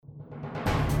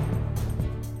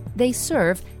They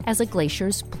serve as a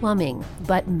glacier's plumbing,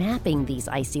 but mapping these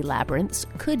icy labyrinths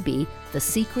could be the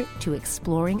secret to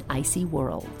exploring icy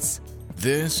worlds.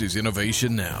 This is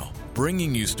Innovation Now,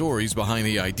 bringing you stories behind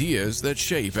the ideas that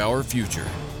shape our future.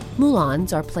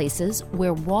 Moulins are places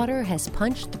where water has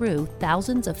punched through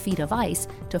thousands of feet of ice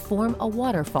to form a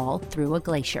waterfall through a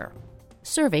glacier.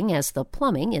 Serving as the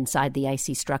plumbing inside the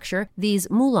icy structure, these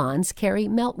moulins carry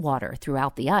meltwater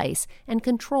throughout the ice and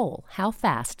control how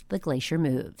fast the glacier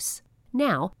moves.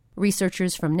 Now,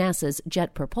 researchers from NASA's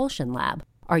Jet Propulsion Lab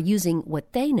are using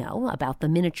what they know about the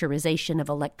miniaturization of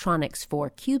electronics for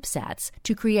CubeSats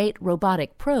to create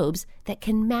robotic probes that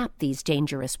can map these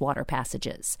dangerous water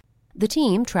passages. The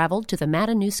team traveled to the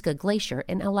Matanuska Glacier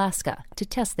in Alaska to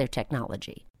test their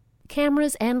technology.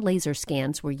 Cameras and laser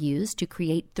scans were used to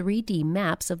create 3D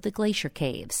maps of the glacier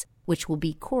caves, which will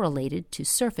be correlated to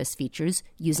surface features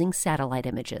using satellite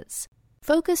images.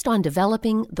 Focused on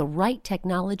developing the right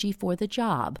technology for the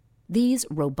job, these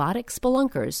robotic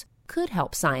spelunkers could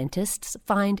help scientists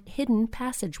find hidden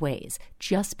passageways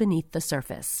just beneath the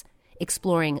surface,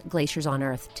 exploring glaciers on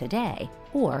Earth today,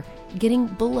 or getting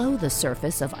below the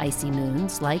surface of icy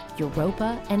moons like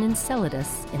Europa and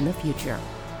Enceladus in the future.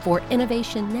 For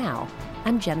Innovation Now,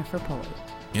 I'm Jennifer Pulley.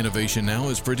 Innovation Now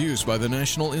is produced by the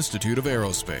National Institute of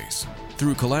Aerospace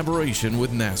through collaboration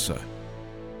with NASA.